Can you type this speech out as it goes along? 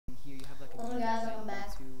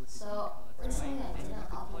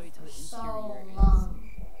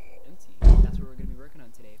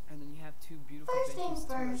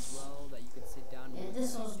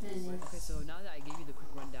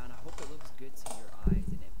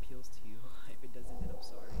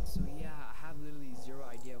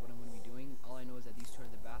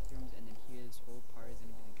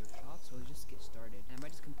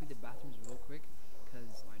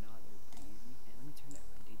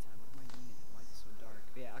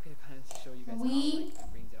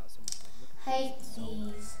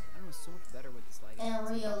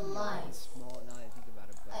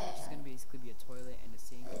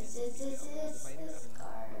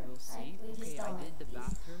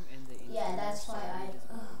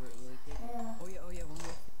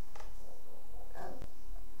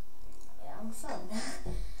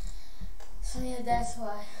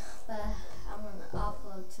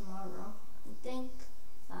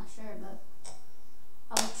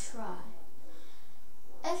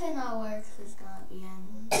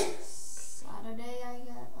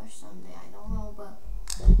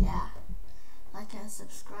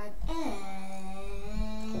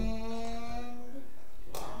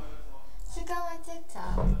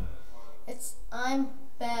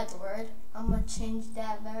I'm gonna change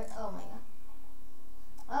that very. Oh my god.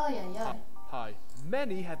 Oh yeah. Hi.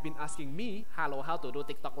 Many have been asking me, hello, how to do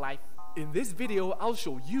TikTok live. In this video, I'll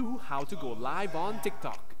show you how to go live on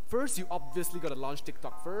TikTok. First, you obviously gotta launch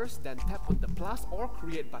TikTok first, then tap on the plus or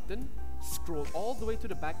create button. Scroll all the way to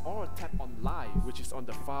the back or tap on live, which is on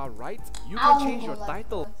the far right. You can change your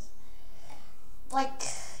title. Like,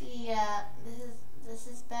 yeah, this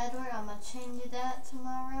is bad word. I'm gonna change that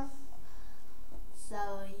tomorrow. So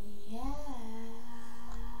yeah,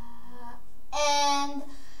 and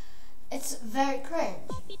it's very cringe.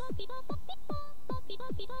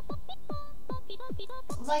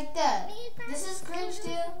 Like that. This is cringe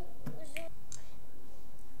too.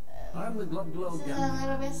 I'm the Glow This is a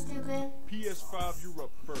little bit stupid. PS5, you're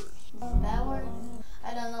up first. Bad word.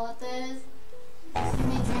 I don't know what this is. This is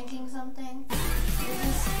me drinking something. This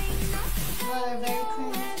is very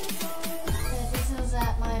cringe. This was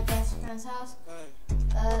at my best friend's house.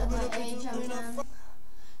 My age, I'm 10.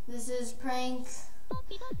 This is prank.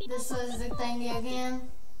 This was the thing again.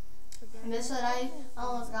 And this one I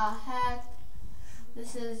almost got hacked.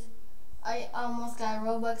 This is I almost got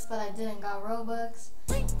Robux, but I didn't got Robux.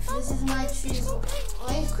 This is my tree.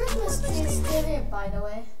 My Christmas tree is still here, by the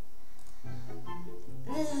way.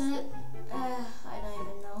 This is I don't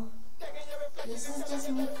even know. This is just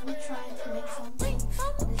me trying to make something.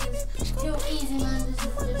 This is too easy, man. This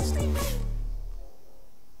is just.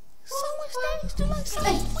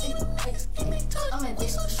 I'm at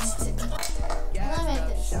this. I'm at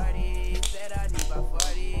this.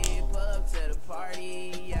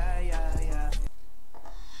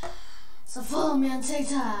 So follow me on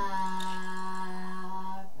TikTok,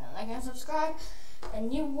 like and subscribe,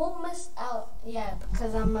 and you won't miss out. Yeah,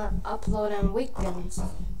 because I'm gonna upload on weekends.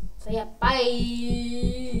 So yeah, bye.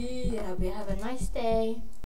 I hope you have a nice day.